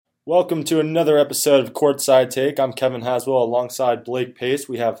Welcome to another episode of Courtside Take. I'm Kevin Haswell alongside Blake Pace.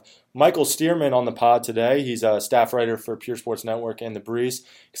 We have Michael Stearman on the pod today. He's a staff writer for Pure Sports Network and The Breeze.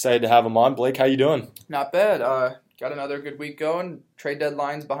 Excited to have him on. Blake, how you doing? Not bad. Got another good week going. Trade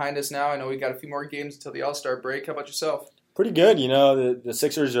deadline's behind us now. I know we got a few more games until the All-Star break. How about yourself? Pretty good. The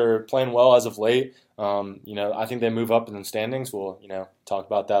Sixers are playing well as of late. I think they move up in the standings. We'll, talk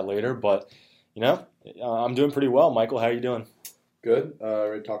about that later. But, I'm doing pretty well. Michael, how are you doing? Good.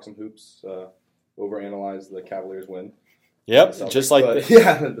 Ready to talk some hoops. Overanalyze the Cavaliers win. Yep, just like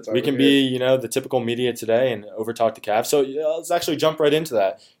we can be, the typical media today and overtalk the Cavs. So let's actually jump right into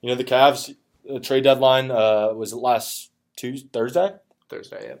that. The Cavs trade deadline was last Thursday?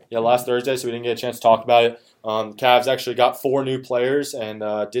 Thursday, yeah. Yeah, last Thursday, so we didn't get a chance to talk about it. The Cavs actually got 4 new players and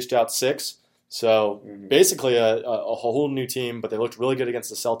dished out 6. So basically a whole new team, but they looked really good against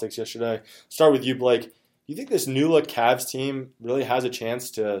the Celtics yesterday. Start with you, Blake. Do you think this new-look Cavs team really has a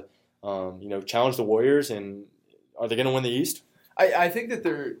chance to, challenge the Warriors, and are they going to win the East? I think that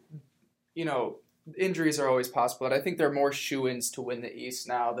they're, injuries are always possible, but I think they're more shoo-ins to win the East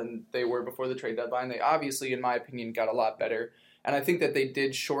now than they were before the trade deadline. They obviously, in my opinion, got a lot better, and I think that they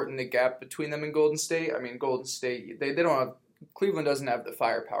did shorten the gap between them and Golden State. I mean, Golden State, they don't have, Cleveland doesn't have the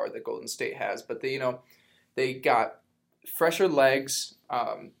firepower that Golden State has, but they got fresher legs,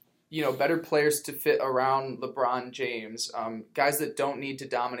 better players to fit around LeBron James, guys that don't need to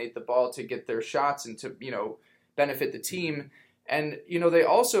dominate the ball to get their shots and to, benefit the team. And, they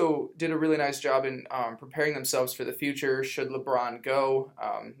also did a really nice job in preparing themselves for the future should LeBron go.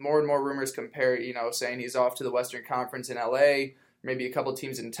 More and more rumors compare, saying he's off to the Western Conference in LA, maybe a couple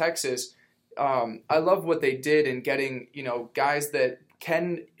teams in Texas. I love what they did in getting, guys that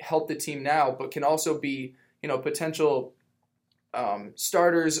can help the team now, but can also be, potential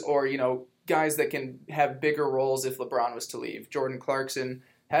starters or, guys that can have bigger roles if LeBron was to leave. Jordan Clarkson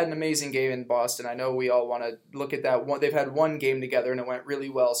had an amazing game in Boston. I know we all want to look at that. They've had one game together, and it went really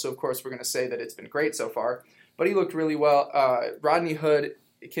well. So, of course, we're going to say that it's been great so far. But he looked really well. Rodney Hood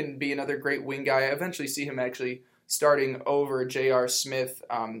can be another great wing guy. I eventually see him actually starting over J.R. Smith,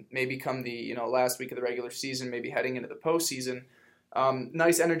 maybe come the last week of the regular season, maybe heading into the postseason.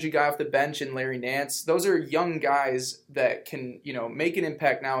 Nice energy guy off the bench in Larry Nance. Those are young guys that can, make an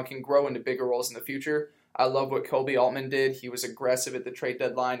impact now and can grow into bigger roles in the future. I love what Kobe Altman did. He was aggressive at the trade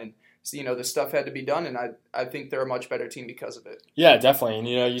deadline, and the stuff had to be done, and I think they're a much better team because of it. Yeah, definitely.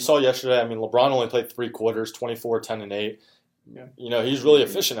 And you saw yesterday. I mean, LeBron only played 3 quarters, 24, 10, and 8. Yeah. He's really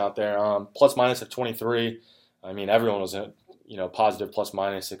efficient out there. Plus minus of 23. I mean, everyone was positive plus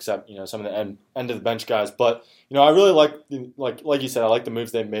minus except some of the end of the bench guys. But I really like you said, I like the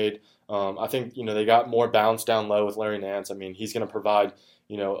moves they made. I think they got more balance down low with Larry Nance. I mean, he's going to provide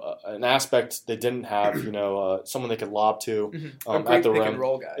an aspect they didn't have. Someone they could lob to at the rim. Pick and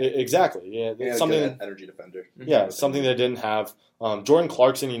roll guy. Exactly. Yeah, something energy defender. Yeah, something they didn't have. Jordan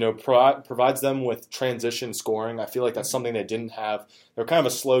Clarkson, provides them with transition scoring. I feel like that's something they didn't have. They're kind of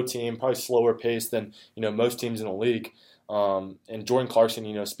a slow team, probably slower pace than most teams in the league. And Jordan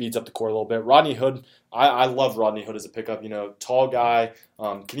Clarkson, speeds up the court a little bit. Rodney Hood, I love Rodney Hood as a pickup. Tall guy,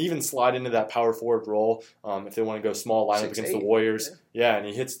 can even slide into that power forward role if they want to go small lineup against the Warriors. Yeah, and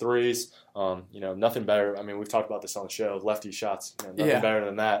he hits threes. Nothing better. I mean, we've talked about this on the show. Lefty shots, nothing better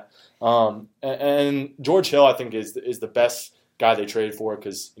than that. And George Hill, I think, is the best guy they traded for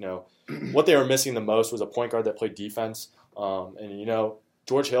because what they were missing the most was a point guard that played defense. And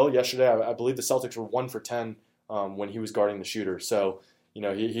George Hill yesterday, I believe the Celtics were 1 for 10. When he was guarding the shooter. So,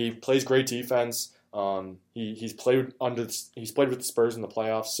 he plays great defense. He's played with the Spurs in the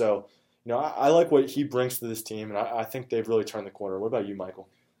playoffs. So, I like what he brings to this team, and I think they've really turned the corner. What about you, Michael?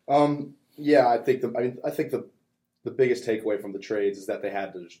 I think the biggest takeaway from the trades is that they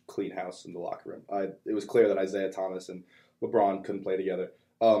had to just clean house in the locker room. It was clear that Isaiah Thomas and LeBron couldn't play together.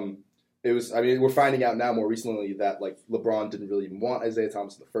 We're finding out now more recently that LeBron didn't really even want Isaiah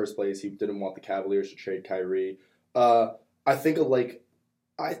Thomas in the first place. He didn't want the Cavaliers to trade Kyrie. I think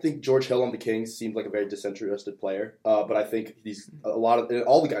George Hill on the Kings seemed like a very disinterested player. But I think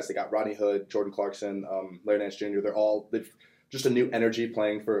all the guys they got, Rodney Hood, Jordan Clarkson, Larry Nance Jr., they've just a new energy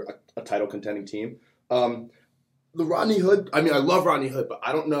playing for a title contending team. The Rodney Hood, I love Rodney Hood, but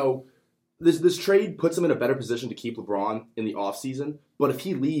I don't know. This trade puts him in a better position to keep LeBron in the offseason. But if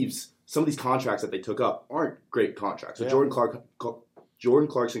he leaves, some of these contracts that they took up aren't great contracts. So Jordan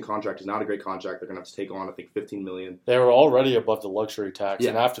Clarkson contract is not a great contract. They're going to have to take on, I think, $15 million. They were already above the luxury tax, Yeah.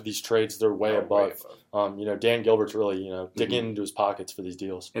 and after these trades, they're way above. Dan Gilbert's really, digging into his pockets for these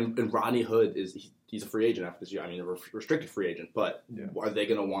deals. And Rodney Hood he's a free agent after this year. I mean, a restricted free agent, but are they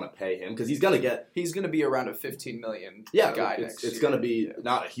going to want to pay him? Because he's going to be around a $15 million guy next year. It's going to be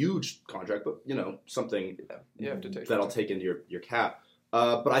not a huge contract, but something you have to take that'll take into your cap.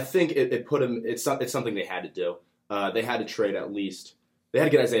 But I think it put him. It's something they had to do. They had to trade at least. They had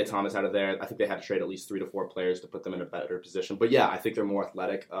to get Isaiah Thomas out of there. I think they had to trade at least 3 to 4 players to put them in a better position. But yeah, I think they're more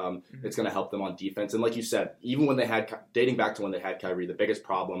athletic. It's going to help them on defense. And like you said, even when dating back to when they had Kyrie, the biggest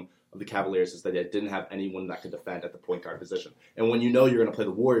problem of the Cavaliers is that they didn't have anyone that could defend at the point guard position. And when you're going to play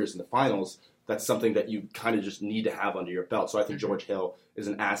the Warriors in the finals, that's something that you kind of just need to have under your belt. So I think George Hill is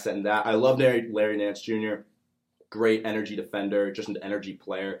an asset in that. I love Larry Nance Jr., great energy defender, just an energy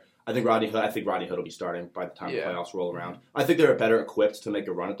player. I think Rodney Hood will be starting by the time the playoffs roll around. I think they're better equipped to make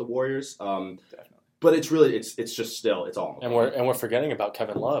a run at the Warriors. Definitely. But it's really it's just still it's all. And we're forgetting about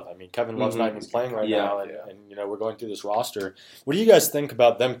Kevin Love. I mean, Kevin Love's not even playing right now, and we're going through this roster. What do you guys think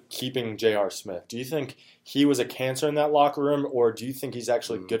about them keeping J.R. Smith? Do you think he was a cancer in that locker room, or do you think he's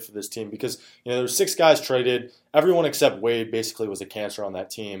actually good for this team? Because there were 6 guys traded. Everyone except Wade basically was a cancer on that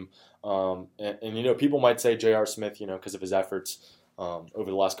team. And people might say J.R. Smith, because of his efforts over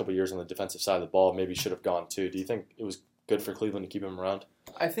the last couple of years on the defensive side of the ball, maybe should have gone too. Do you think it was good for Cleveland to keep him around?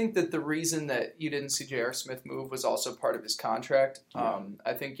 I think that the reason that you didn't see J.R. Smith move was also part of his contract.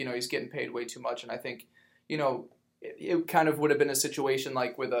 I think, he's getting paid way too much, and I think, it kind of would have been a situation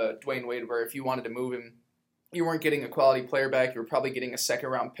like with Dwayne Wade where if you wanted to move him, you weren't getting a quality player back. You were probably getting a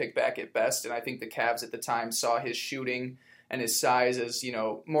second-round pick back at best, and I think the Cavs at the time saw his shooting and his size as,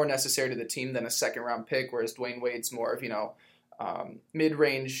 more necessary to the team than a second-round pick, whereas Dwayne Wade's more of,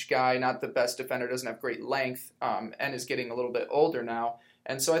 mid-range guy, not the best defender, doesn't have great length, and is getting a little bit older now.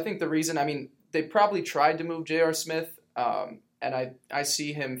 And so I think the reason, they probably tried to move J.R. Smith, and I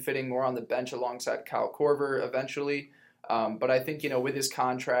see him fitting more on the bench alongside Kyle Korver eventually. But I think, with his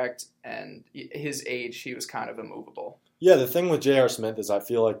contract and his age, he was kind of immovable. Yeah, the thing with J.R. Smith is I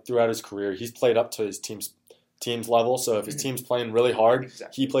feel like throughout his career, he's played up to his team's level. So if his team's playing really hard,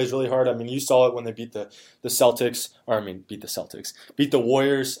 he plays really hard. You saw it when they beat the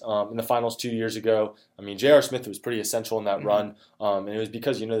Warriors in the finals 2 years ago. J.R. Smith was pretty essential in that run. And it was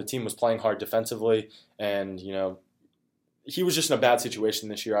because, the team was playing hard defensively and, he was just in a bad situation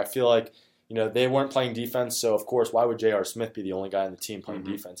this year. I feel like, they weren't playing defense. So, of course, why would J.R. Smith be the only guy on the team playing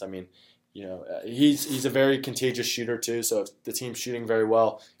defense? He's a very contagious shooter too. So if the team's shooting very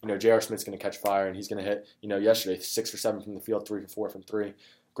well, J.R. Smith's going to catch fire, and he's going to hit. Yesterday 6 for 7 from the field, 3 for 4 from 3.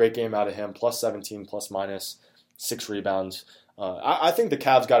 Great game out of him. Plus 17, plus minus 6 rebounds. I think the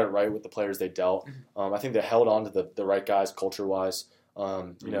Cavs got it right with the players they dealt. I think they held on to the right guys culture wise.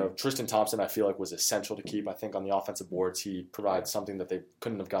 Tristan Thompson, I feel like was essential to keep. I think on the offensive boards, he provides something that they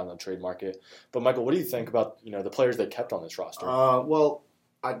couldn't have gotten on the trade market. But Michael, what do you think about the players they kept on this roster?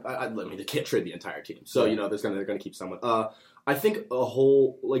 They can't trade the entire team, so they're going to keep someone. I think a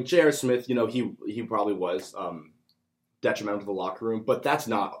whole like J.R. Smith, he probably was detrimental to the locker room, but that's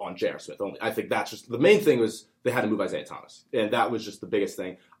not on J.R. Smith only. I think that's just the main thing was they had to move Isaiah Thomas, and that was just the biggest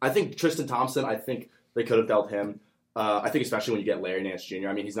thing. I think Tristan Thompson, I think they could have dealt him. I think especially when you get Larry Nance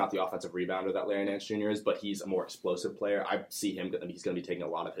Jr. He's not the offensive rebounder that Larry Nance Jr. is, but he's a more explosive player. I see him; he's going to be taking a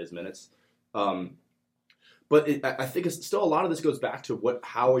lot of his minutes. But I think it's still a lot of this goes back to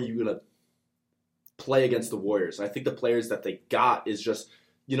how are you going to play against the Warriors? And I think the players that they got is just,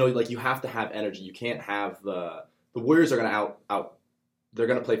 you have to have energy. You can't have the Warriors are going to they're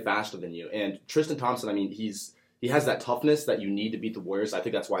going to play faster than you. And Tristan Thompson, he has that toughness that you need to beat the Warriors. I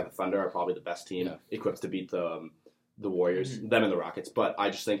think that's why the Thunder are probably the best team equipped to beat the Warriors, them and the Rockets. But I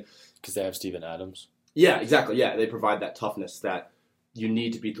just think because they have Steven Adams. Yeah, exactly. Yeah, they provide that toughness that you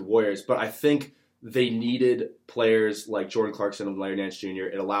need to beat the Warriors. But I think they needed players like Jordan Clarkson and Larry Nance Jr.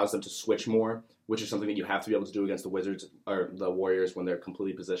 It allows them to switch more, which is something that you have to be able to do against the Wizards or the Warriors when they're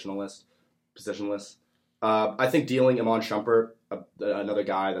completely positionless. I think dealing Iman Shumpert, another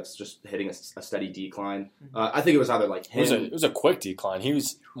guy that's just hitting a steady decline. I think it was either like him. It was a quick decline. He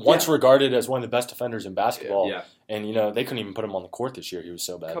was once regarded as one of the best defenders in basketball. And, they couldn't even put him on the court this year. He was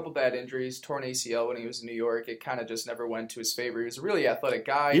so bad. A couple bad injuries, torn ACL when he was in New York. It kind of just never went to his favor. He was a really athletic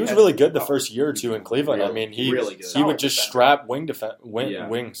guy. He was really good the first year or two in Cleveland. He would just strap wings.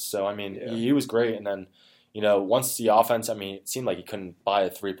 So, he was great. And then, once the offense, it seemed like he couldn't buy a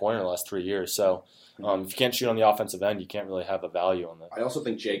three-pointer in the last 3 years. So, if you can't shoot on the offensive end, you can't really have a value on that. I also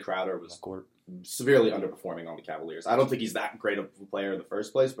think Jay Crowder was severely underperforming on the Cavaliers. I don't think he's that great of a player in the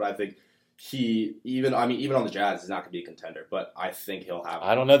first place, but I think even on the Jazz, he's not going to be a contender, but I think he'll have.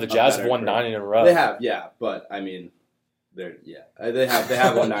 I don't know. The Jazz have won 9 in a row. They have, yeah, but I mean, they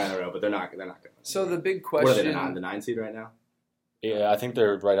have won 9 in a row, but they're not going to. So the big question. What are they, the 9 seed right now? Yeah, I think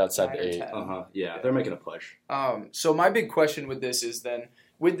they're right outside the 8. Yeah, they're making a push. So my big question with this is then,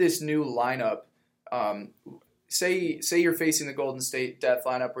 with this new lineup, say you're facing the Golden State Death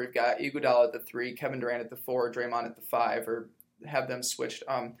lineup where you've got Iguodala at the 3, Kevin Durant at the 4, Draymond at the 5, or have them switched.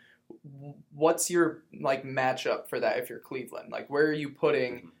 What's your matchup for that if you're Cleveland? Like, where are you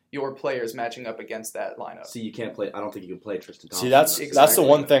putting your players matching up against that lineup? See, you can't play. I don't think you can play Tristan Thompson. See, that's the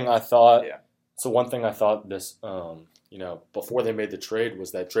one thing I thought. Yeah. It's the one thing I thought this. Before they made the trade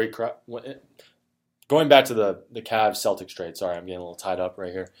was that Drake. Going back to the Cavs Celtics trade. Sorry, I'm getting a little tied up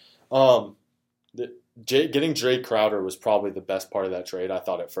right here. Getting Jay Crowder was probably the best part of that trade. I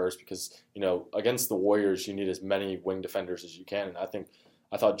thought at first because against the Warriors you need as many wing defenders as you can, and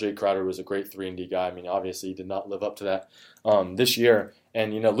I thought Jay Crowder was a great 3-and-D guy. I mean, obviously he did not live up to that this year,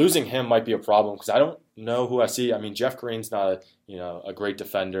 and losing him might be a problem because I don't know who I see. I mean, Jeff Green's not a great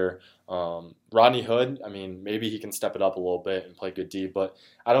defender. Rodney Hood, I mean, maybe he can step it up a little bit and play good D, but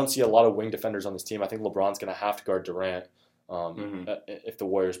I don't see a lot of wing defenders on this team. I think LeBron's going to have to guard Durant if the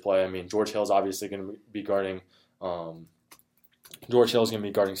Warriors play. I mean, George Hill's obviously going to be guarding. George Hill's going to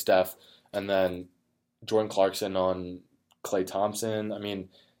be guarding Steph, and then Jordan Clarkson on Klay Thompson. I mean,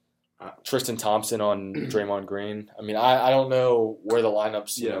 Tristan Thompson on Draymond Green. I mean, I don't know where the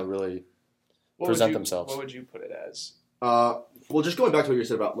lineups really present themselves. What would you put it as? Well, just going back to what you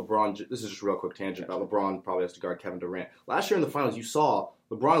said about LeBron, this is just a real quick tangent about LeBron probably has to guard Kevin Durant. Last year in the finals, you saw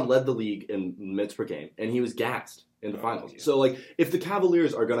LeBron led the league in minutes per game, and he was gassed in the finals. Yeah. So, if the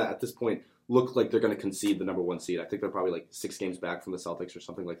Cavaliers are going to, at this point, look like they're going to concede the number 1 seed, I think they're probably 6 games back from the Celtics or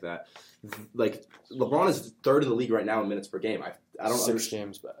something like that. LeBron is 3rd in the league right now in minutes per game. I don't 6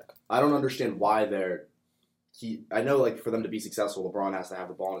 games back. I don't understand why I know, for them to be successful, LeBron has to have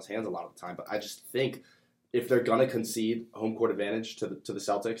the ball in his hands a lot of the time, but I just think if they're going to concede home court advantage to the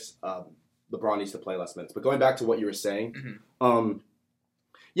Celtics, LeBron needs to play less minutes. But going back to what you were saying,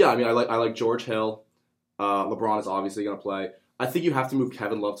 yeah, I mean, I like George Hill. LeBron is obviously going to play. I think you have to move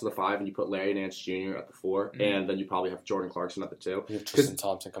Kevin Love to the 5, and you put Larry Nance Jr. at the 4, and then you probably have Jordan Clarkson at the 2. You have Tristan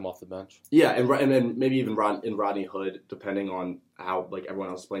Thompson come off the bench. Yeah, and then maybe even Rodney Hood, depending on how everyone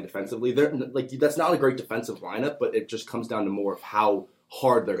else is playing defensively. That's not a great defensive lineup, but it just comes down to more of how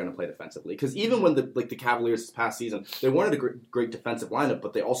hard they're going to play defensively. Because even when the Cavaliers this past season, they weren't a great defensive lineup,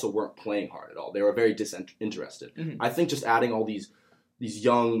 but they also weren't playing hard at all. They were very disinterested. I think just adding all these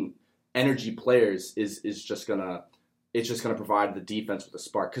young energy players is just gonna. It's just going to provide the defense with a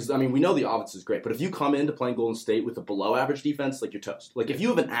spark. Because, I mean, we know the offense is great, but if you come into playing Golden State with a below-average defense, you're toast. If you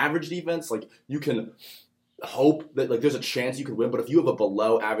have an average defense, you can hope that, there's a chance you could win, but if you have a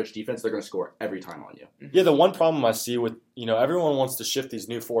below-average defense, they're going to score every time on you. Yeah, the one problem I see with, everyone wants to shift these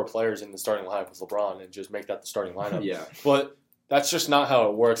new 4 players in the starting lineup with LeBron and just make that the starting lineup. Yeah. But that's just not how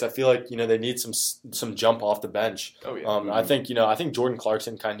it works. I feel like, they need some jump off the bench. Oh, yeah. I think Jordan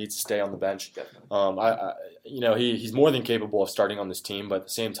Clarkson kind of needs to stay on the bench. Definitely. He's more than capable of starting on this team, but at the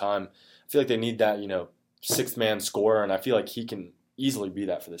same time, I feel like they need that, 6th-man scorer, and I feel like he can easily be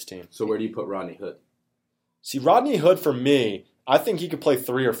that for this team. So where do you put Rodney Hood? See, Rodney Hood, for me, I think he could play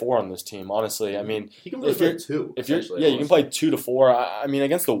 3 or 4 on this team, honestly. I mean, he can play 2. You can play 2 to 4. I mean,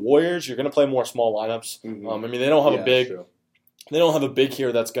 against the Warriors, you're going to play more small lineups. I mean, they don't have a big... True. They don't have a big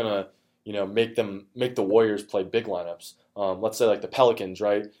here that's gonna, make the Warriors play big lineups. Let's say the Pelicans,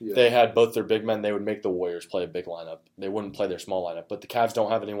 right? Yeah. If they had both their big men, they would make the Warriors play a big lineup. They wouldn't play their small lineup. But the Cavs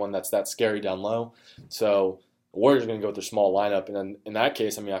don't have anyone that's that scary down low, so the Warriors are gonna go with their small lineup. And then in that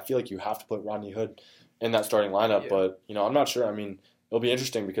case, I mean, I feel like you have to put Rodney Hood in that starting lineup. Yeah. But I'm not sure. I mean, it'll be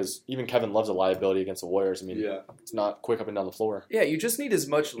interesting because even Kevin Love's a liability against the Warriors. I mean, It's not quick up and down the floor. Yeah, you just need as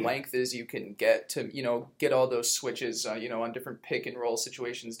much length as you can get to, get all those switches, on different pick and roll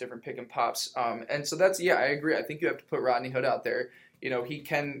situations, different pick and pops. And so I agree. I think you have to put Rodney Hood out there. He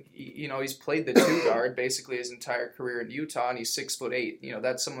can, he's played the 2 guard basically his entire career in Utah, and he's 6'8".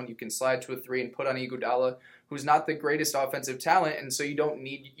 That's someone you can slide to a 3 and put on Iguodala, who's not the greatest offensive talent, and so you don't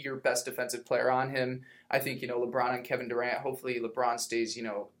need your best defensive player on him. I think, LeBron and Kevin Durant, hopefully LeBron stays,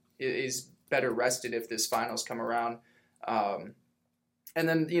 is better rested if this finals come around. And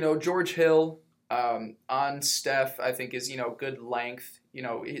then, George Hill on Steph, I think is, good length.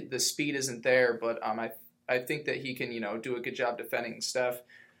 The speed isn't there, but I think that he can, do a good job defending Steph.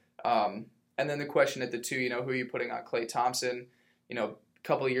 And then the question at the 2, who are you putting on Klay Thompson? A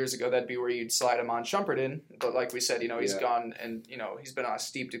couple of years ago, that'd be where you'd slide him on Shumperton. But like we said, he's gone and, he's been on a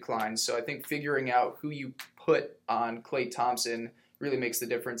steep decline. So I think figuring out who you put on Klay Thompson really makes the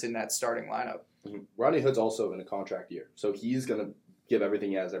difference in that starting lineup. Mm-hmm. Rodney Hood's also in a contract year, so he's going to give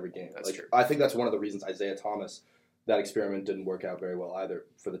everything he has every game. That's true. I think that's one of the reasons Isaiah Thomas, that experiment didn't work out very well either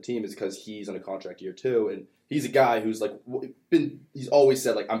for the team, is because he's in a contract year too, and he's a guy who's he's always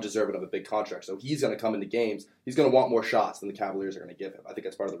said I'm deserving of a big contract, so he's going to come into games, he's going to want more shots than the Cavaliers are going to give him. I think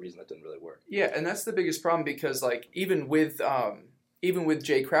that's part of the reason that didn't really work. Yeah, and that's the biggest problem because even with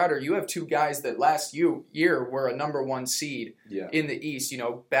Jay Crowder, you have two guys that last year were a number one seed in the East,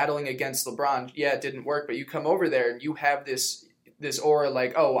 battling against LeBron. Yeah, it didn't work, but you come over there and you have this aura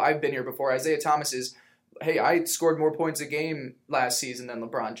I've been here before. Isaiah Thomas is, hey, I scored more points a game last season than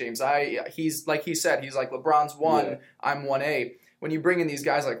LeBron James. He's like he said, he's like LeBron's 1, I'm 1A. When you bring in these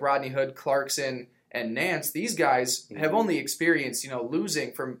guys like Rodney Hood, Clarkson, and Nance, these guys have only experienced,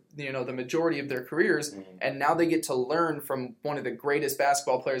 losing from, the majority of their careers, and now they get to learn from one of the greatest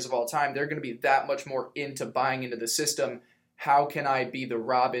basketball players of all time. They're going to be that much more into buying into the system. How can I be the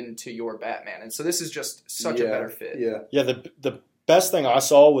Robin to your Batman? And so this is just such a better fit. Yeah. The best thing I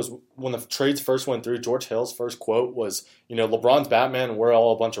saw was when the trades first went through, George Hill's first quote was, LeBron's Batman, and we're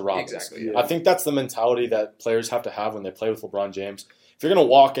all a bunch of Robins. Exactly. Yeah. I think that's the mentality that players have to have when they play with LeBron James. If you're going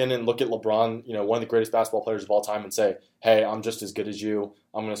to walk in and look at LeBron, one of the greatest basketball players of all time, and say, hey, I'm just as good as you,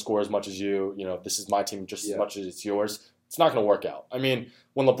 I'm going to score as much as you, this is my team just as much as it's yours, it's not going to work out. I mean,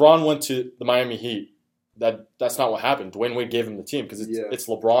 when LeBron went to the Miami Heat, that's not what happened. Dwayne Wade gave him the team because it's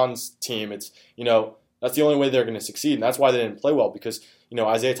LeBron's team. It's, that's the only way they're going to succeed, and that's why they didn't play well because,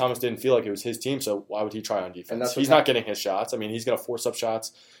 Isaiah Thomas didn't feel like it was his team, so why would he try on defense? He's not getting his shots. I mean, he's going to force up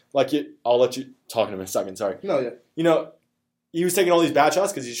shots. I'll let you talk to him in a second, sorry. No, yeah. He was taking all these bad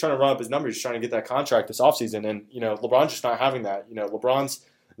shots because he's trying to run up his numbers. He's trying to get that contract this offseason. And, LeBron's just not having that. LeBron's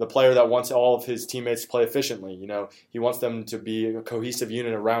the player that wants all of his teammates to play efficiently. He wants them to be a cohesive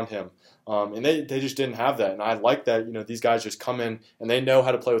unit around him. And they just didn't have that. And I like that, these guys just come in and they know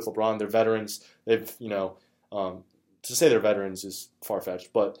how to play with LeBron. They're veterans. They've, to say they're veterans is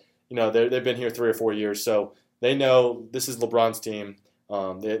far-fetched. But, they've been here 3 or 4 years. So they know this is LeBron's team.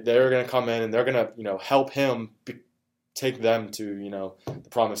 They're going to come in and they're going to, help him take them to, the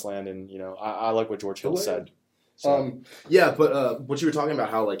promised land. And, I like what George Hill said. So. But what you were talking about,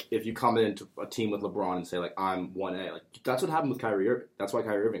 how, if you come into a team with LeBron and say, I'm 1A, that's what happened with Kyrie Irving. That's why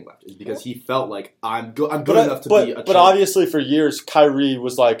Kyrie Irving left, is because he felt like, I'm good enough to be a champion. But obviously for years, Kyrie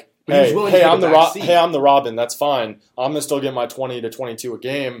was like, hey, I'm the Robin, that's fine. I'm going to still get my 20 to 22 a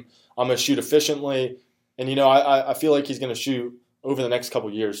game. I'm going to shoot efficiently. And, I feel like he's going to shoot over the next couple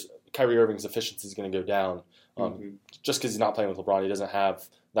of years. Kyrie Irving's efficiency is going to go down. Just because he's not playing with LeBron, he doesn't have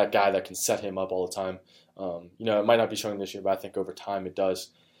that guy that can set him up all the time. It might not be showing this year, but I think over time it does.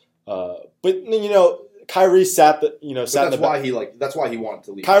 Kyrie sat in the back. That's why he wanted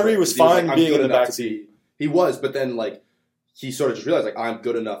to leave. Kyrie was fine being in the backseat. He was, but then he sort of just realized I'm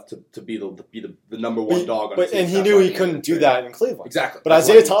good enough to be the number one dog on the team. And he knew he couldn't do that in Cleveland. Exactly. But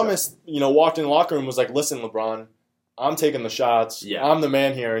Isaiah Thomas, walked in the locker room and was like, listen, LeBron, I'm taking the shots. Yeah. I'm the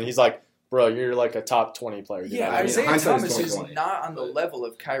man here. And he's like, bro, you're like a top 20 player. Isaiah Thomas is not on the level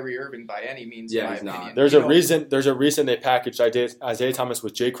of Kyrie Irving by any means, in my opinion. There's a reason they packaged Isaiah Thomas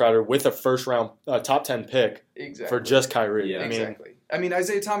with Jay Crowder with a first-round top 10 pick for just Kyrie. Yeah, exactly.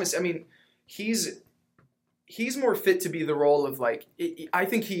 Isaiah Thomas, he's more fit to be the role of, I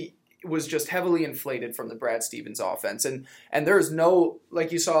think he was just heavily inflated from the Brad Stevens offense. And there's no,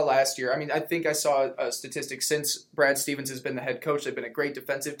 like you saw last year, I think I saw a statistic since Brad Stevens has been the head coach, they've been a great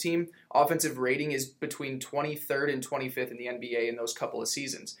defensive team. Offensive rating is between 23rd and 25th in the NBA in those couple of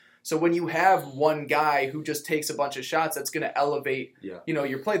seasons. So when you have one guy who just takes a bunch of shots, that's going to elevate,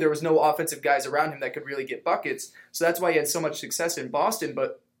 your play. There was no offensive guys around him that could really get buckets. So that's why he had so much success in Boston.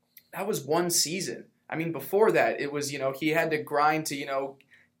 But that was one season. Before that, it was, he had to grind to,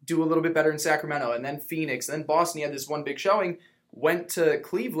 do a little bit better in Sacramento, and then Phoenix, and then Boston. He had this one big showing, went to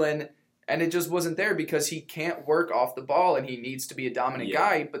Cleveland, and it just wasn't there because he can't work off the ball, and he needs to be a dominant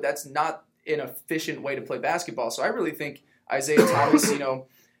guy, but that's not an efficient way to play basketball. So I really think Isaiah Thomas,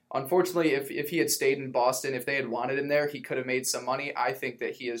 unfortunately, if he had stayed in Boston, if they had wanted him there, he could have made some money. I think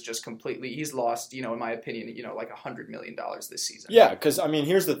that he is just he's lost, in my opinion, $100 million this season. Yeah, because,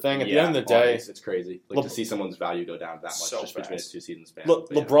 here's the thing. At the end of the day, it's crazy. To see someone's value go down that much just between his 2 seasons span.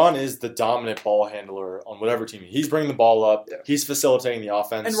 LeBron is the dominant ball handler on whatever team. He's bringing the ball up. Yeah. He's facilitating the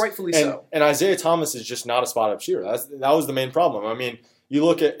offense. And rightfully so. And Isaiah Thomas is just not a spot-up shooter. That was the main problem. You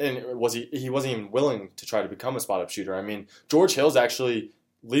look at, and he wasn't even willing to try to become a spot-up shooter. George Hill's actually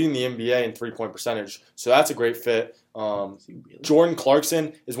leading the NBA in three-point percentage, so that's a great fit. Jordan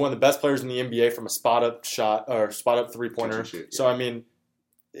Clarkson is one of the best players in the NBA from a spot-up shot or spot-up three-pointer. So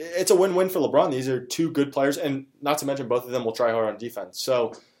it's a win-win for LeBron. These are two good players, and not to mention both of them will try hard on defense.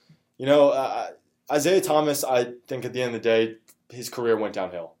 So, Isaiah Thomas, I think at the end of the day, his career went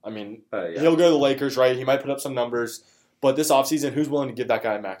downhill. I mean, he'll go to the Lakers, right? He might put up some numbers. But this offseason, who's willing to give that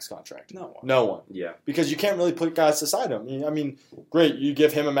guy a max contract? No one. Yeah. Because you can't really put guys beside him. I mean, great, you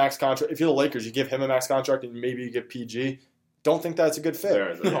give him a max contract. If you're the Lakers, you give him a max contract and maybe you give PG. Don't think that's a good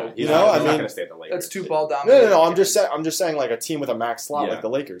fit. He's not going to stay at the Lakers. That's too ball dominant. No. I'm just saying like a team with a max slot like the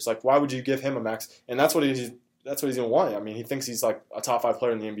Lakers. Like, why would you give him a max? And that's what he's going to want. I mean, he thinks he's like a top 5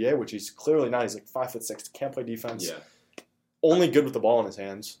 player in the NBA, which he's clearly not. He's like 5'6", can't play defense. Yeah. Only good with the ball in his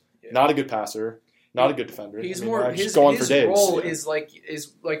hands. Yeah. Not a good passer. Not a good defender. His role is like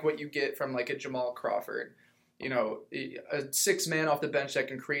what you get from like a Jamal Crawford. A 6-man off the bench that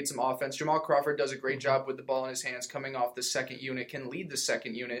can create some offense. Jamal Crawford does a great job with the ball in his hands, coming off the second unit, can lead the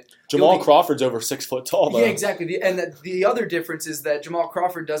second unit. Jamal Crawford's over 6 foot tall, though. Yeah, exactly. And the other difference is that Jamal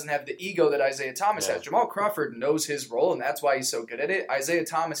Crawford doesn't have the ego that Isaiah Thomas has. Jamal Crawford knows his role, and that's why he's so good at it. Isaiah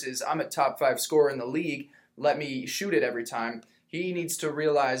Thomas is, I'm a top 5 scorer in the league. Let me shoot it every time. He needs to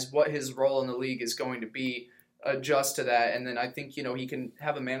realize what his role in the league is going to be, adjust to that, and then I think, he can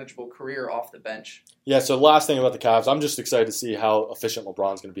have a manageable career off the bench. Yeah, so last thing about the Cavs, I'm just excited to see how efficient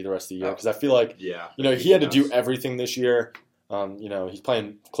LeBron's going to be the rest of the year because I feel like, he had to do everything this year. He's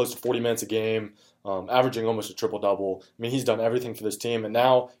playing close to 40 minutes a game, averaging almost a triple-double. I mean, he's done everything for this team, and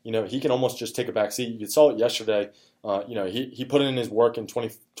now, he can almost just take a back seat. You saw it yesterday. He put in his work in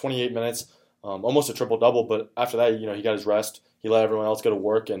 28 minutes, almost a triple-double, but after that, he got his rest. He let everyone else go to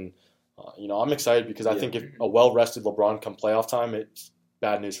work, and I'm excited because I think if a well-rested LeBron come playoff time, it's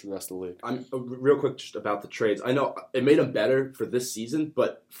bad news for the rest of the league. I'm real quick just about the trades. I know it made them better for this season,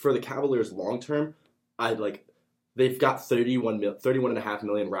 but for the Cavaliers long term, they've got $31.5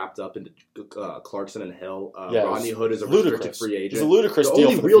 million wrapped up into Clarkson and Hill. Rodney Hood is a restricted free agent. It's a ludicrous deal.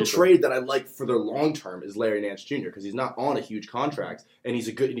 The only real trade that I like for their long term is Larry Nance Jr. because he's not on a huge contract and he's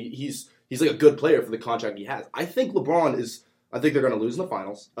like a good player for the contract he has. I think they're going to lose in the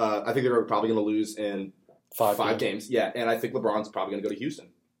finals. I think they're probably going to lose in five games. Yeah, and I think LeBron's probably going to go to Houston.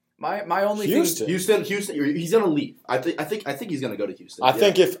 My only Houston. He's going to leave. I think he's going to go to Houston. I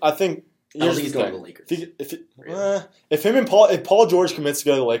think he's going to the Lakers. If Paul George commits to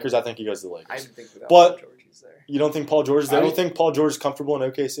go to the Lakers, I think he goes to the Lakers. I didn't think without Paul George he's there. You don't think Paul George is there? I don't think Paul George is comfortable in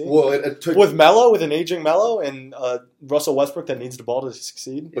OKC? Well, with Melo, with an aging Melo, and Russell Westbrook that needs the ball to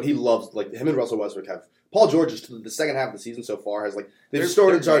succeed. But he loves him and Russell Westbrook have. Paul George is the second half of the season so far they've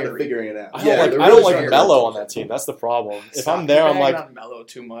started figuring it out. I don't like Melo on that team. That's the problem. If I'm there, I'm like on Melo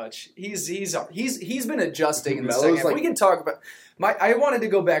too much. He's been adjusting in the second half. We can talk about. I wanted to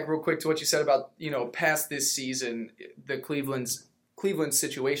go back real quick to what you said about past this season, the Cleveland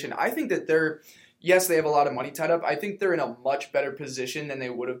situation. I think that they have a lot of money tied up. I think they're in a much better position than they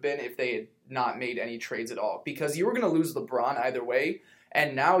would have been if they had not made any trades at all. Because you were going to lose LeBron either way.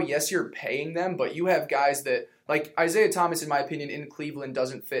 And now, yes, you're paying them, but you have guys that, like Isaiah Thomas, in my opinion, in Cleveland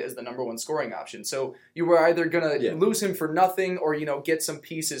doesn't fit as the number one scoring option. So you were either going to lose him for nothing or, get some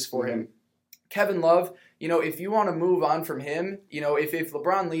pieces for him. Kevin Love, if you want to move on from him, if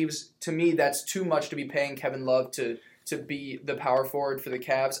LeBron leaves, to me, that's too much to be paying Kevin Love to be the power forward for the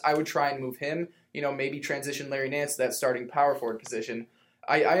Cavs. I would try and move him, maybe transition Larry Nance to that starting power forward position.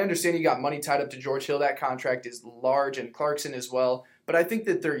 I understand you got money tied up to George Hill. That contract is large, and Clarkson as well. But I think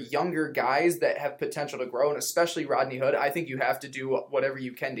that they're younger guys that have potential to grow, and especially Rodney Hood. I think you have to do whatever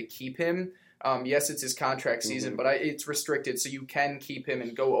you can to keep him. Yes, it's his contract season, but it's restricted, so you can keep him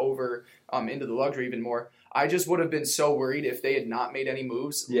and go over into the luxury even more. I just would have been so worried if they had not made any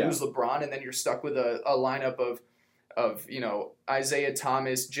moves, lose LeBron, and then you're stuck with a lineup of Isaiah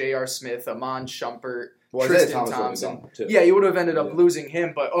Thomas, J.R. Smith, Amon Shumpert, Tristan Thompson. Yeah, you would have ended up losing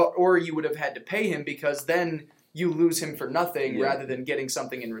him, but or you would have had to pay him because then you lose him for nothing rather than getting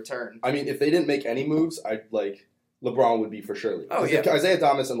something in return. I mean, if they didn't make any moves, LeBron would be for sure leaving. Oh, yeah. If Isaiah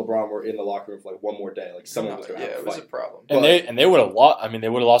Thomas and LeBron were in the locker room for one more day, someone was going to have a fight. It was a problem. And they would have lost. I mean, they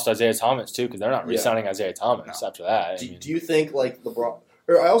would have lost Isaiah Thomas too because they're not re-signing Isaiah Thomas after that. Do you think LeBron?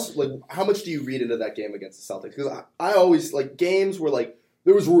 Or I also how much do you read into that game against the Celtics? Because I always games where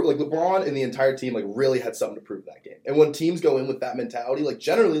there was LeBron and the entire team really had something to prove that game. And when teams go in with that mentality,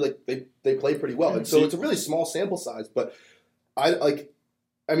 generally they play pretty well. And so it's a really small sample size, but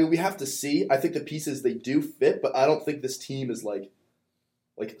I mean, we have to see. I think the pieces they do fit, but I don't think this team is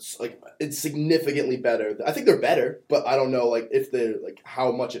it's significantly better. I think they're better, but I don't know if they're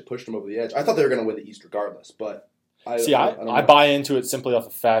how much it pushed them over the edge. I thought they were going to win the East regardless, but I buy into it simply off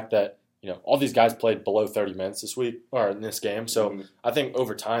the fact that all these guys played below 30 minutes this week or in this game. So I think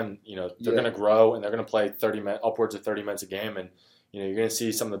over time, they're going to grow and they're going to play upwards of 30 minutes a game. And you're going to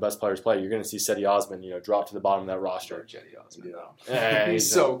see some of the best players play. You're going to see Cedi Osman, drop to the bottom of that roster. Cedi Osman, though. Yeah,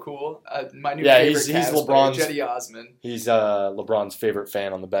 he's so cool. My new favorite he's Cavs LeBron's player, Cedi Osman. He's LeBron's favorite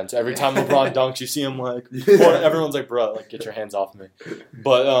fan on the bench. Every time LeBron dunks, you see him everyone's like, bro, get your hands off me.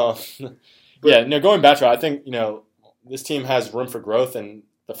 But going back to it, I think this team has room for growth, and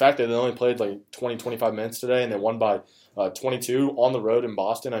the fact that they only played 20, 25 minutes today and they won by 22 on the road in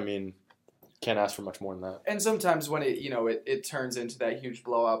Boston, I mean, can't ask for much more than that. And sometimes when it turns into that huge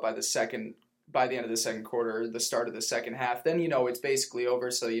blowout by the end of the second quarter, the start of the second half, then it's basically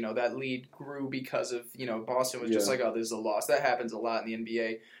over. So that lead grew because of Boston was just like, oh, this is a loss. That happens a lot in the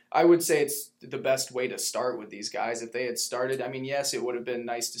NBA. I would say it's the best way to start with these guys. If they had started, I mean, yes, it would have been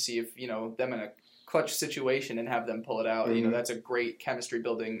nice to see if them in a clutch situation and have them pull it out. Mm-hmm. That's a great chemistry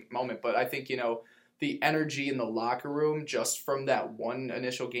building moment. But I think the energy in the locker room just from that one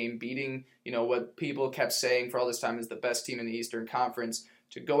initial game beating, what people kept saying for all this time is the best team in the Eastern Conference,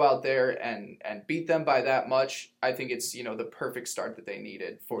 to go out there and beat them by that much, I think it's, the perfect start that they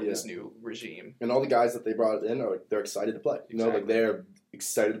needed for this new regime. And all the guys that they brought in, they're excited to play. Exactly. They're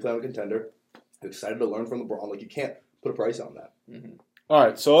excited to play on a contender. They're excited to learn from LeBron. You can't put a price on that. Mm-hmm. All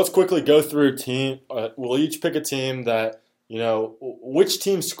right, so let's quickly go through a team. We'll each pick a team that, which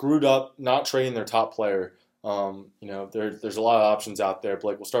team screwed up not trading their top player. There's a lot of options out there.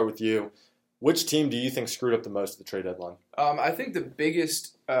 Blake, we'll start with you. Which team do you think screwed up the most at the trade deadline? I think the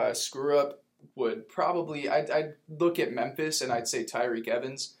biggest screw up would probably I'd look at Memphis and I'd say Tyreke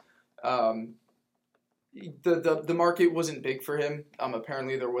Evans. The market wasn't big for him.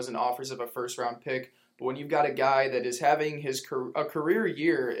 Apparently there wasn't offers of a first round pick. But when you've got a guy that is having a career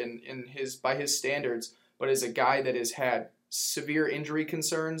year by his standards, but is a guy that has had severe injury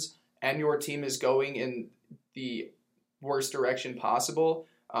concerns, and your team is going in the worst direction possible,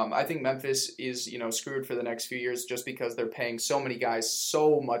 I think Memphis is screwed for the next few years just because they're paying so many guys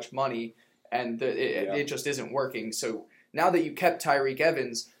so much money, and it just isn't working. So now that you kept Tyreke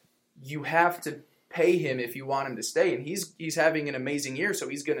Evans, you have to pay him if you want him to stay, and he's having an amazing year, so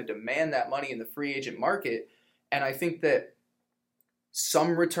he's going to demand that money in the free agent market. And I think that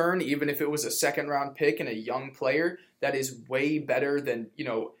some return, even if it was a second round pick and a young player, that is way better than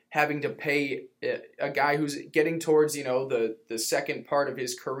having to pay a guy who's getting towards the second part of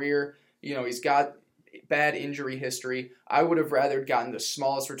his career. He's got bad injury history. I would have rather gotten the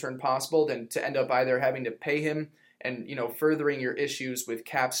smallest return possible than to end up either having to pay him and furthering your issues with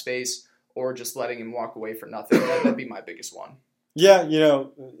cap space, or just letting him walk away for nothing. That'd be my biggest one. Yeah,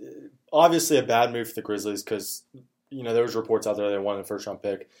 obviously a bad move for the Grizzlies because, there was reports out there they wanted a first-round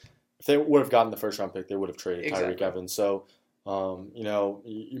pick. If they would have gotten the first-round pick, they would have traded Tyreke Evans. So,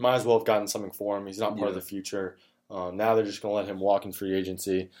 you might as well have gotten something for him. He's not part of the future. Now they're just going to let him walk in free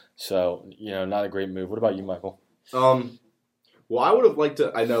agency. So, not a great move. What about you, Michael? Well, I would have liked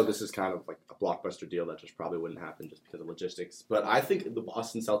to – I know this is kind of like a blockbuster deal that just probably wouldn't happen just because of logistics. But I think the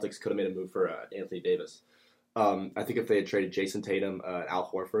Boston Celtics could have made a move for Anthony Davis. I think if they had traded Jason Tatum and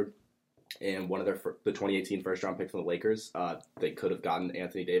Al Horford and one of the 2018 first-round pick from the Lakers, they could have gotten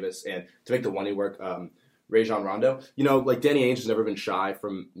Anthony Davis. And to make the money work, Rajon Rondo. Danny Ainge has never been shy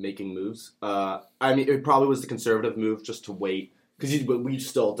from making moves. It probably was the conservative move just to wait because we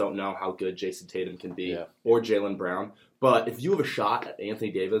still don't know how good Jason Tatum can be or Jaylen Brown. But if you have a shot at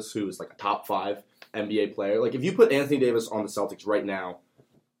Anthony Davis, who is like a top 5 NBA player, if you put Anthony Davis on the Celtics right now,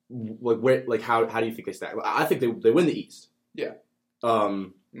 how do you think they stack? I think they win the East. Yeah.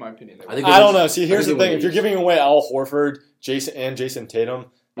 In my opinion, I don't know. See, here's the thing: if you're giving away Al Horford, Jason Tatum,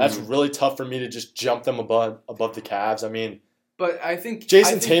 that's really tough for me to just jump them above the Cavs. But I think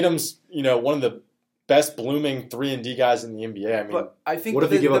Tatum's one of the best blooming 3-and-D guys in the NBA. But I think what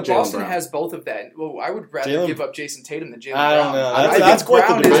if you give up Boston Brown? has both of that. Well, I would rather give up Jason Tatum than Jaylen Brown. I don't know. That's quite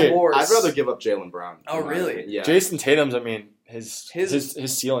the debate. I'd rather give up Jaylen Brown. Oh, really? Yeah. Jason Tatum's.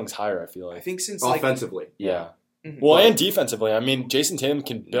 His ceiling's higher. I feel like. I think since offensively, yeah. Mm-hmm. Well, and defensively. Jason Tatum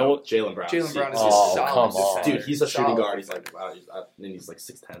can build. Jaylen Brown. Jaylen Brown is just solid. Come on. Dude, he's a shooting guard. He's like, wow, he's like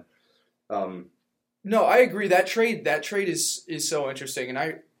 6'10". No, I agree. That trade is so interesting,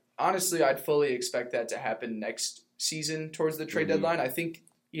 and I'd fully expect that to happen next season towards the trade deadline. I think,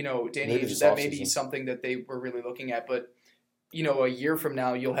 Danny Ainge, that may be something that they were really looking at, but, a year from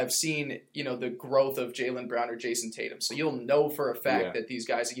now, you'll have seen, the growth of Jaylen Brown or Jason Tatum. So you'll know for a fact that these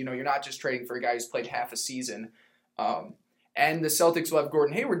guys, you're not just trading for a guy who's played half a season. And the Celtics will have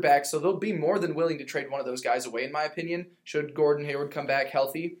Gordon Hayward back, so they'll be more than willing to trade one of those guys away, in my opinion, should Gordon Hayward come back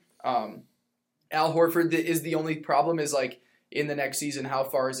healthy. Al Horford is the only problem is, in the next season, how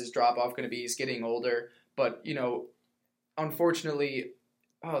far is his drop-off going to be? He's getting older. But, unfortunately,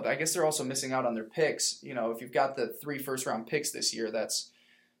 I guess they're also missing out on their picks. If you've got the 3 first-round picks this year, that's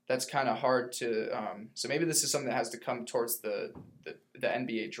kind of hard to. So maybe this is something that has to come towards the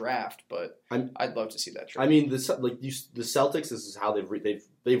NBA draft. But I'd love to see that trade. I mean, the Celtics. This is how they've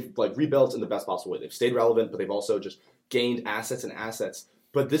rebuilt in the best possible way. They've stayed relevant, but they've also just gained assets and assets.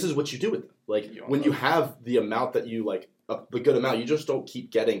 But this is what you do with them. Like when you have the amount that you the good amount, you just don't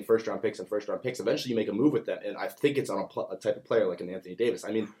keep getting first-round picks and first-round picks. Eventually, you make a move with them, and I think it's on a type of player like an Anthony Davis.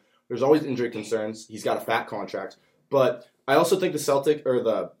 I mean, there's always injury concerns. He's got a fat contract, but I also think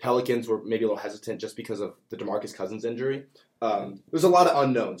the Pelicans were maybe a little hesitant just because of the DeMarcus Cousins injury. There's a lot of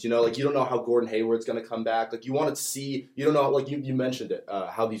unknowns, you don't know how Gordon Hayward's going to come back. Like you want to see, you don't know, like you mentioned it,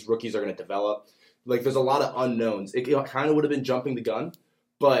 how these rookies are going to develop. Like there's a lot of unknowns. It kind of would have been jumping the gun,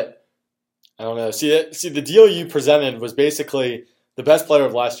 but I don't know. See, the deal you presented was basically the best player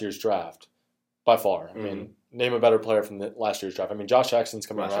of last year's draft, by far. I mean, name a better player from last year's draft. I mean, Josh Jackson's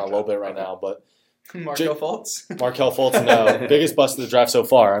coming around a little bit right now, but Markelle Fultz? Markelle Fultz, no. Biggest bust of the draft so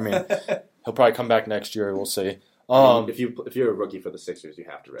far. I mean, he'll probably come back next year. We'll see. If you're a rookie for the Sixers, you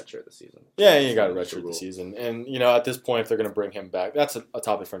have to redshirt the season. Yeah, you got to redshirt the season. And, at this point, if they're going to bring him back, that's a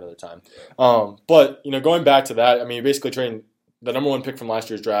topic for another time. But, going back to that, I mean, you're basically trading the number 1 pick from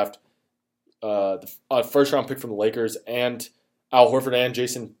last year's draft, a first-round pick from the Lakers, and Al Horford and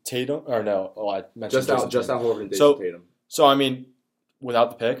Jason Tatum. Or no, I mentioned just Al Horford and Jason Tatum. So, I mean,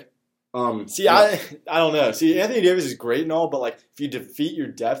 without the pick? I don't know. See, Anthony Davis is great and all, but, if you defeat your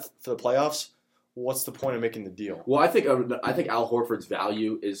depth for the playoffs, what's the point of making the deal? Well, I think Al Horford's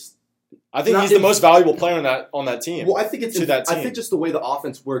value is. I think he's the most valuable player on that team. Well, I think it's that team. I think just the way the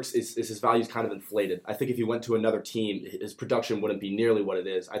offense works is his value is kind of inflated. I think if he went to another team, his production wouldn't be nearly what it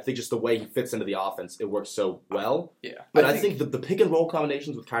is. I think just the way he fits into the offense, it works so well. Yeah, but I think the pick and roll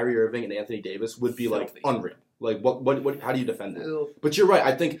combinations with Kyrie Irving and Anthony Davis would be unreal. Like what? How do you defend it? But you're right.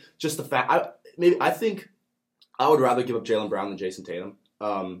 I think just the fact. I think I would rather give up Jaylen Brown than Jason Tatum.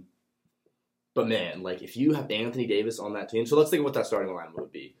 But man, if you have Anthony Davis on that team, so let's think of what that starting line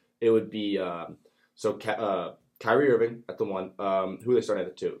would be. It would be Kyrie Irving at the 1. Who are they starting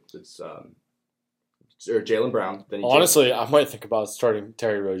at the 2? It's or Jaylen Brown. Then honestly, I might think about starting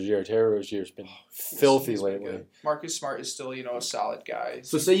Terry Rozier. Terry Rozier's been filthy lately. Marcus Smart is still a solid guy.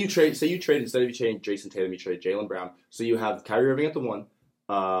 So say you trade instead of you trading Jason Tatum, you trade Jaylen Brown. So you have Kyrie Irving at the 1,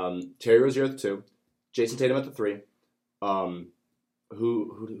 Terry Rozier at the 2, Jason Tatum at the 3. Who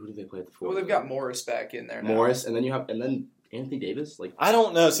do they play at the 4? Well, they've got Morris back in there now. Morris, and then Anthony Davis. I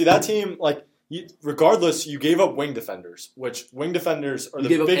don't know. See, that team, regardless, you gave up wing defenders, which wing defenders are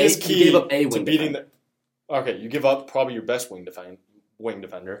the biggest key to beating the. Okay, you give up probably your best wing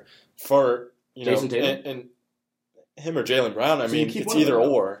defender for Jason Tatum and him or Jaylen Brown. I mean, it's either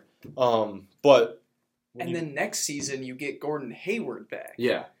or. But then next season you get Gordon Hayward back.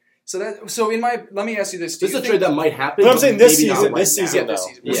 Yeah. Let me ask you this. This is a trade that might happen. But I'm saying this season.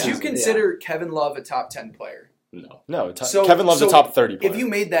 Would you consider Kevin Love a top 10 player? No. Kevin Love's a top 30 player. If you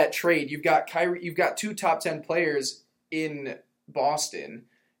made that trade, you've got Kyrie, you've got 2 top 10 players in Boston,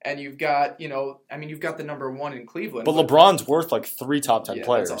 and you've got you've got the number 1 in Cleveland. But LeBron's worth 3 top 10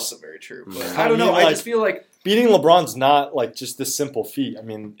 players. That's also very true. But I don't know. I just feel like beating LeBron's not just this simple feat. I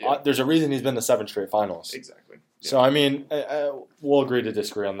mean, there's a reason he's been to 7 straight finals. Exactly. Yeah. So, I mean, we'll agree to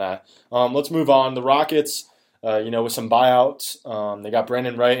disagree on that. Let's move on. The Rockets, with some buyouts, they got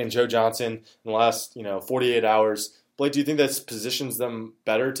Brandon Wright and Joe Johnson in the last, 48 hours. Blake, do you think that positions them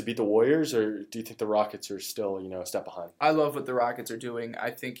better to beat the Warriors, or do you think the Rockets are still, a step behind? I love what the Rockets are doing.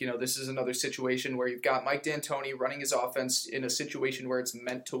 I think, this is another situation where you've got Mike D'Antoni running his offense in a situation where it's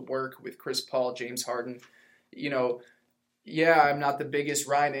meant to work with Chris Paul, James Harden. Yeah, I'm not the biggest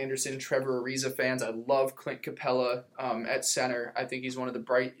Ryan Anderson, Trevor Ariza fans. I love Clint Capella at center. I think he's one of the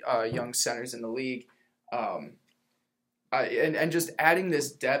bright young centers in the league. And just adding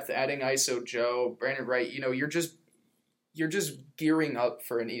this depth, adding ISO Joe, Brandon Wright, you're just gearing up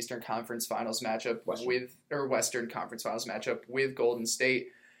for an Eastern Conference Finals matchup Western Conference Finals matchup with Golden State.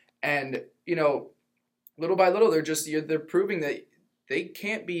 And, little by little, they're proving that they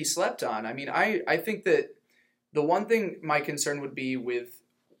can't be slept on. I mean, I think that the one thing my concern would be with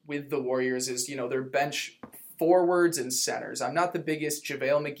the Warriors is, their bench forwards and centers. I'm not the biggest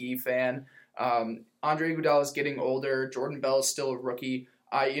JaVale McGee fan. Andre Iguodala is getting older. Jordan Bell is still a rookie.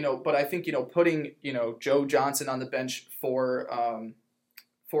 But I think, putting, Joe Johnson on the bench for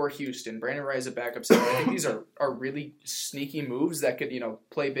Houston, Brandon Wright as a backup center, I think these are really sneaky moves that could,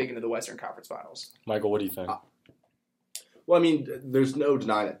 play big into the Western Conference Finals. Michael, what do you think? Well, I mean, there's no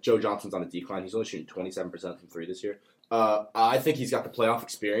denying that Joe Johnson's on a decline. He's only shooting 27% from 3 this year. I think he's got the playoff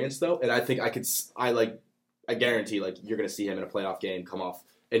experience, though, and I think I guarantee you're going to see him in a playoff game come off.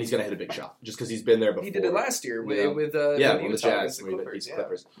 And he's going to hit a big shot just because he's been there before. He did it last year with with the Jazz, the Clippers.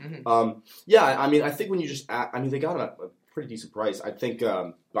 Clippers. Mm-hmm. I mean, I think when you just they got him at a pretty decent price. I think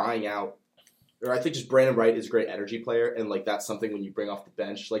buying out, or I think just Brandon Wright is a great energy player, and that's something when you bring off the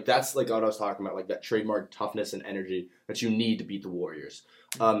bench, that's what I was talking about, that trademark toughness and energy that you need to beat the Warriors.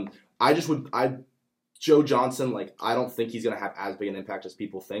 Joe Johnson, I don't think he's going to have as big an impact as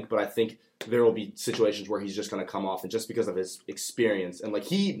people think, but I think there will be situations where he's just going to come off, and just because of his experience, and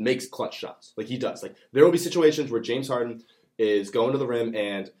he makes clutch shots, he does. There will be situations where James Harden is going to the rim,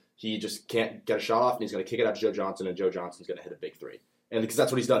 and he just can't get a shot off, and he's going to kick it out to Joe Johnson, and Joe Johnson's going to hit a big three. And because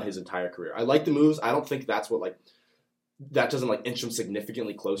that's what he's done his entire career. I like the moves. I don't think that's what, that doesn't, inch him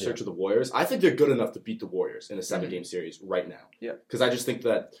significantly closer to the Warriors. I think they're good enough to beat the Warriors in a 7-game series right now. Yeah. Because I just think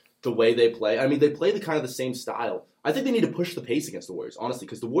that the way they play, they play the kind of the same style. I think they need to push the pace against the Warriors, honestly,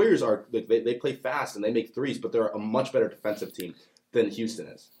 because the Warriors are, they play fast and they make threes, but they're a much better defensive team than Houston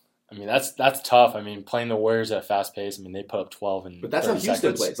is. That's tough. Playing the Warriors at a fast pace, they put up 12 in But that's how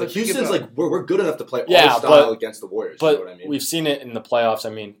Houston seconds. plays. Houston's we're good enough to play our style against the Warriors. But you know what I mean? We've seen it in the playoffs.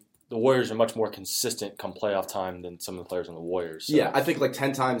 The Warriors are much more consistent come playoff time than some of the players on the Warriors. So. Yeah, I think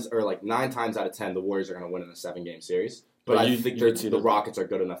 10 times or 9 times out of 10, the Warriors are going to win in a 7-game series. But I think the Rockets are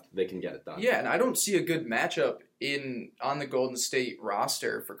good enough that they can get it done. Yeah, and I don't see a good matchup on the Golden State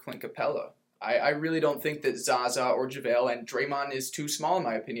roster for Clint Capella. I really don't think that Zaza or JaVale, and Draymond is too small in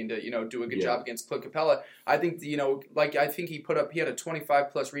my opinion to do a good job against Clint Capella. I think I think he had a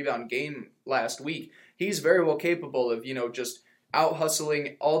 25+ rebound game last week. He's very well capable of just out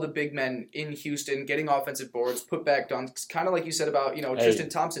hustling all the big men in Houston, getting offensive boards, put back dunks, kind of like you said about Tristan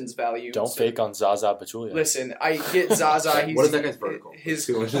Thompson's value. Don't fake on Zaza Pachulia. Listen, I get Zaza. What is that guy's vertical? His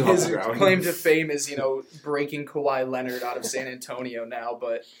claim to fame is breaking Kawhi Leonard out of San Antonio now,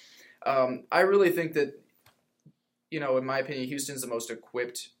 but I really think that in my opinion, Houston's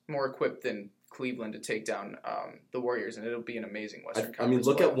the more equipped than Cleveland to take down the Warriors, and it'll be an amazing Western Conference.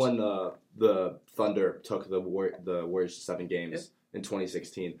 Look at when the Thunder took the Warriors to 7 games in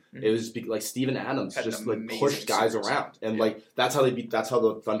 2016. Mm-hmm. It was Steven Adams just pushed guys around, and that's how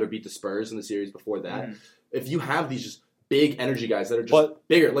the Thunder beat the Spurs in the series before that. Mm-hmm. If you have these just big energy guys that are just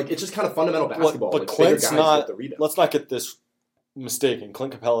bigger, it's just kind of fundamental basketball. But Clint's not. Let's not get this mistaken.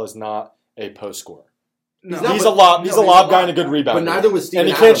 Clint Capella is not a post scorer. No. He's a lob guy and a good rebounder. But neither was Steven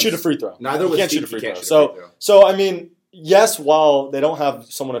Adams. And he can't shoot a free throw. Neither was Steve. He can't shoot a free throw. So, yes, while they don't have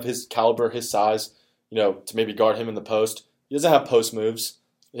someone of his caliber, his size, to maybe guard him in the post, he doesn't have post moves.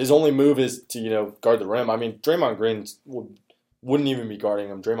 His only move is to, guard the rim. Draymond Green wouldn't even be guarding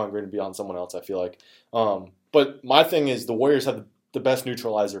him. Draymond Green would be on someone else, I feel like. But my thing is the Warriors have the best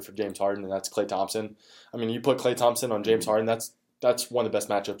neutralizer for James Harden, and that's Klay Thompson. You put Klay Thompson on James Harden, that's one of the best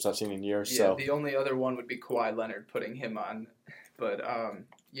matchups I've seen in years. Yeah, the only other one would be Kawhi Leonard putting him on. But, I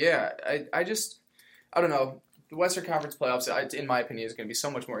don't know. The Western Conference playoffs, in my opinion, is going to be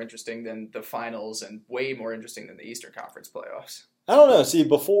so much more interesting than the finals and way more interesting than the Eastern Conference playoffs. I don't know. See,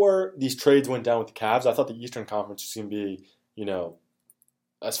 before these trades went down with the Cavs, I thought the Eastern Conference was going to be,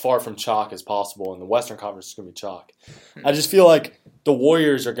 as far from chalk as possible, and the Western Conference is going to be chalk. I just feel like the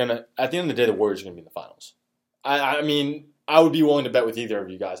Warriors are going to, at the end of the day, the Warriors are going to be in the finals. I would be willing to bet with either of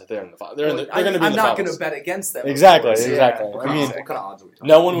you guys if they're in the finals. They're going to be in the finals. I'm not going to bet against them. Exactly. What kind of odds are we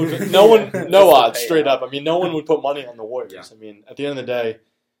talking about? No odds, straight up. No one would put money on the Warriors. Yeah. At the end of the day,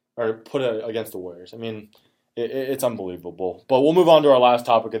 or put it against the Warriors. It's unbelievable. But we'll move on to our last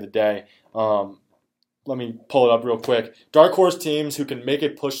topic of the day. Let me pull it up real quick. Dark horse teams who can make a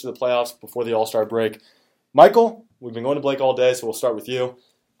push to the playoffs before the All-Star break. Michael, we've been going to Blake all day, so we'll start with you.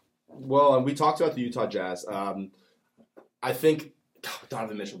 Well, we talked about the Utah Jazz. I think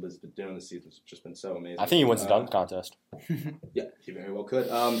Donovan Mitchell has been doing this season. It's just been so amazing. I think he wins the dunk contest. Yeah, he very well could.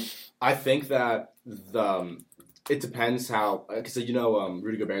 I think that it depends how, because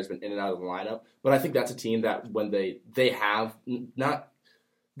Rudy Gobert has been in and out of the lineup, but I think that's a team that when they have not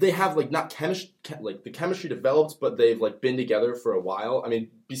chemistry, the chemistry developed, but they've been together for a while.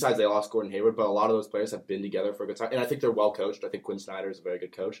 Besides they lost Gordon Hayward, but a lot of those players have been together for a good time, and I think they're well coached. I think Quinn Snyder is a very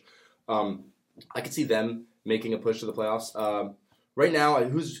good coach. I could see them making a push to the playoffs. Right now,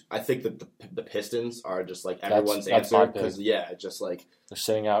 I think that the Pistons are just everyone's answer because they're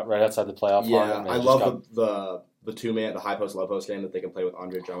sitting out right outside the playoff line. Yeah, I love the 2-man, the high post low post game that they can play with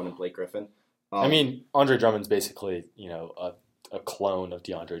Andre Drummond and Blake Griffin. Andre Drummond's basically a clone of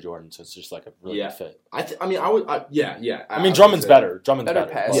DeAndre Jordan, so it's just a really good fit. Drummond's better. Drummond's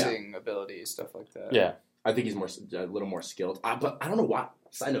better. Passing ability, stuff like that. Yeah, I think he's a little more skilled. But I don't know why.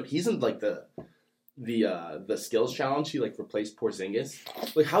 Side note, he's in the skills challenge, he like replaced Porzingis.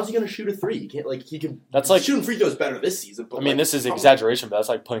 Like, how's he gonna shoot a three? He can't he can. That's like shooting free throws better this season. But I mean, this is come on. exaggeration, but that's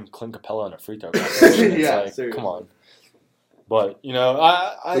like putting Clint Capella in a free throw competition. Yeah, like, come on. But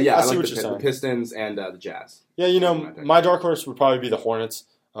I see like what you're the saying. Pistons and the Jazz. Yeah, my dark horse would probably be the Hornets.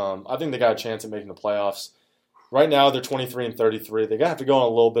 I think they got a chance at making the playoffs. Right now, they're 23-33. They're gonna have to go on a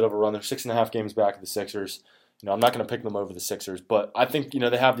little bit of a run. They're 6.5 games back of the Sixers. I'm not going to pick them over the Sixers, but I think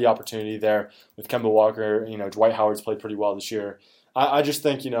they have the opportunity there with Kemba Walker. Dwight Howard's played pretty well this year. I just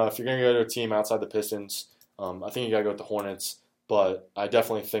think if you're going to go to a team outside the Pistons, I think you got to go with the Hornets. But I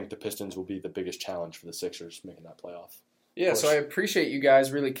definitely think the Pistons will be the biggest challenge for the Sixers making that playoff. Yeah, so I appreciate you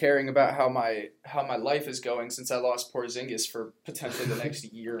guys really caring about how my life is going since I lost Porzingis for potentially the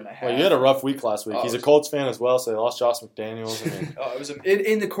next year and a half. Well, you had a rough week last week. He's a Colts fan as well, so they lost Josh McDaniels. It was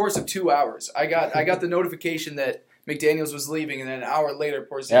in the course of 2 hours. I got the notification that McDaniels was leaving, and then an hour later,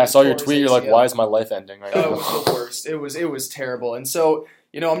 Porzingis. Yeah, I saw your tweet. You're like, "Why is my life ending right now?" It was the worst. It was terrible, and so.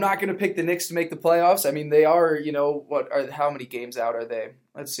 I'm not going to pick the Knicks to make the playoffs. I mean, they are, how many games out are they?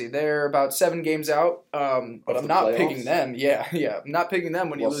 Let's see. They're about 7 games out, but I'm not picking them. Yeah. I'm not picking them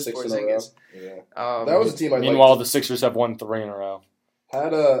when you lose Porzingis. Yeah. That was a team I liked. Meanwhile, the Sixers have won 3 in a row.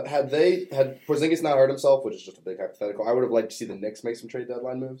 Had Porzingis not hurt himself, which is just a big hypothetical, I would have liked to see the Knicks make some trade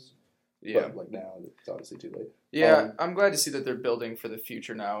deadline moves. Yeah. But now, it's obviously too late. Yeah, I'm glad to see that they're building for the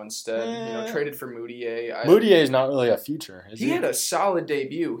future now instead. Traded for Moutier. Moutier is not really a future, is he? He had a solid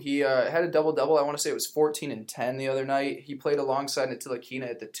debut. He had a double-double. I want to say it was 14 and 10 the other night. He played alongside Ntilikina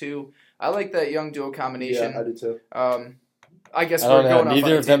at the 2. I like that young duo combination. Yeah, I do too. I guess we're going off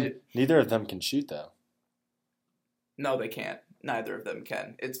neither of them can shoot, though. No, they can't. Neither of them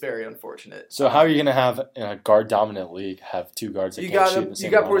can. It's very unfortunate. So how are you going to have, in a guard-dominant league, have 2 guards that can't shoot in the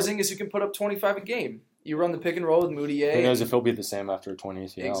same You got lineup? Porzingis who can put up 25 a game. You run the pick and roll with Moutier. Who knows if he'll be the same after a 20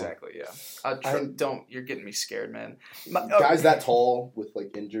 ACL. Exactly, yeah. You're getting me scared, man. Guys that tall with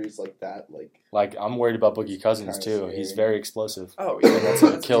injuries like that, Like, I'm worried about Boogie Cousins, too. Scary. He's very explosive. Oh, yeah. That's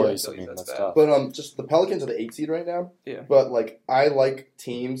an Achilles. I mean, that's tough. But just the Pelicans are the 8 seed right now. Yeah. But I like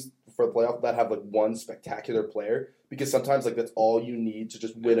teams for the playoff that have one spectacular player, because sometimes that's all you need to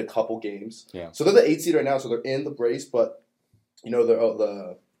just win a couple games. Yeah. So they're the 8 seed right now, so they're in the race, but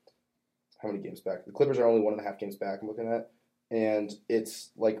they're how many games back? The Clippers are only 1.5 games back, I'm looking at. And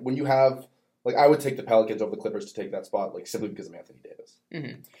it's when you have I would take the Pelicans over the Clippers to take that spot, simply because of Anthony Davis.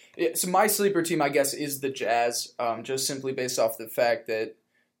 Mm-hmm. Yeah, so my sleeper team, I guess, is the Jazz, just simply based off the fact that,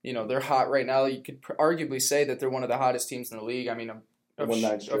 they're hot right now. You could arguably say that they're one of the hottest teams in the league. I mean,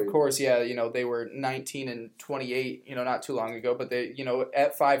 of course, yeah, they were 19 and 28, not too long ago, but they,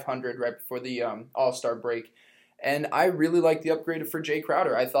 at 500 right before the All-Star break. And I really like the upgrade for Jay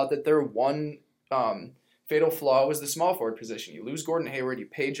Crowder. I thought that their one fatal flaw was the small forward position. You lose Gordon Hayward, you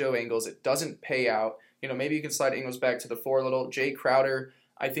pay Joe Ingles, it doesn't pay out. Maybe you can slide Ingles back to the 4 a little. Jay Crowder,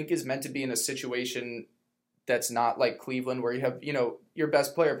 I think, is meant to be in a situation that's not like Cleveland, where you have, your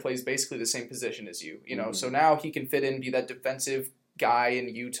best player plays basically the same position as you. Mm-hmm. So now he can fit in, be that defensive guy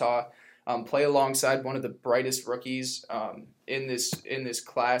in Utah, play alongside one of the brightest rookies in this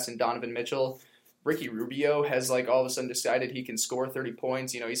class, in Donovan Mitchell. Ricky Rubio has all of a sudden decided he can score 30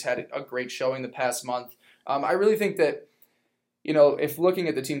 points. He's had a great showing the past month. I really think that, if looking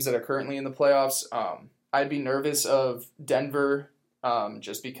at the teams that are currently in the playoffs, I'd be nervous of Denver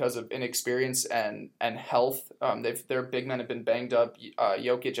just because of inexperience and health. Their big men have been banged up.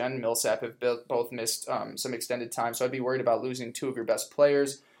 Jokic and Millsap have both missed some extended time, so I'd be worried about losing 2 of your best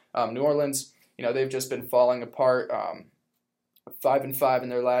players. New Orleans, they've just been falling apart. 5-5 in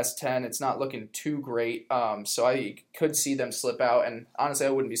their last 10. It's not looking too great. So I could see them slip out. And honestly,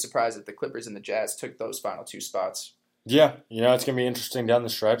 I wouldn't be surprised if the Clippers and the Jazz took those final 2 spots. Yeah, it's going to be interesting down the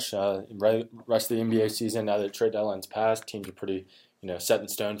stretch. Rest of the NBA season, now that trade deadline's passed, teams are pretty, set in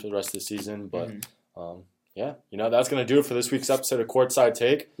stone for the rest of the season. But, that's going to do it for this week's episode of Courtside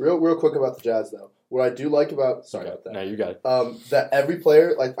Take. Real quick about the Jazz, though. What I do like about... Sorry about that. No, you got it. That every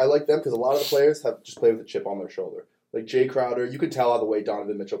player... I like them because a lot of the players have just played with a chip on their shoulder. Like Jay Crowder, you could tell how the way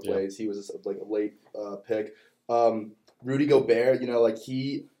Donovan Mitchell plays. Yeah. He was a late pick. Rudy Gobert,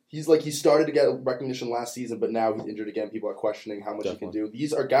 he started to get recognition last season, but now he's injured again. People are questioning how much he can do.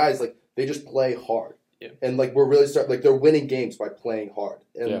 These are guys they just play hard, and we're really they're winning games by playing hard.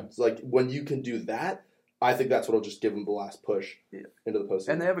 And when you can do that, I think that's what'll just give them the last push into the postseason.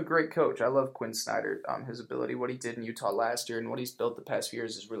 And they have a great coach. I love Quinn Snyder. His ability, what he did in Utah last year, and what he's built the past few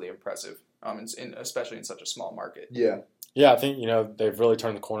years is really impressive. Especially in such a small market. Yeah. Yeah, I think, they've really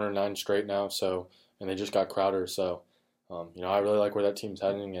turned the corner 9 straight now, and they just got Crowder, so, I really like where that team's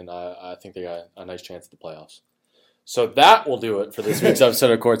heading, and I think they got a nice chance at the playoffs. So that will do it for this week's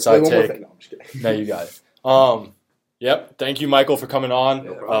episode of Wait, Courtside one more Take. thing. No, I'm just kidding. No, you got it. Yep. Thank you, Michael, for coming on.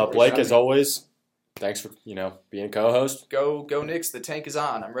 No problem. Blake, as always, thanks for being co-host. Go Knicks. The tank is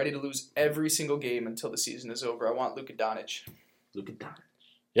on. I'm ready to lose every single game until the season is over. I want Luka Doncic.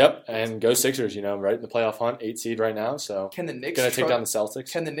 Yep, and go Sixers. Right in the playoff hunt, 8 seed right now. So Can the Knicks gonna take down the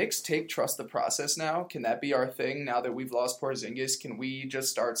Celtics. Can the Knicks trust the process now? Can that be our thing now that we've lost Porzingis? Can we just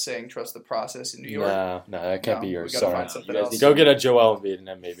start saying trust the process in New York? No, that can't be No, yours. we gotta Sorry. find something You guys else. Go get a Joel Embiid, and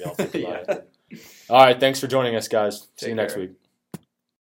then maybe I'll think about it. All right, thanks for joining us, guys. See you Take next care. week.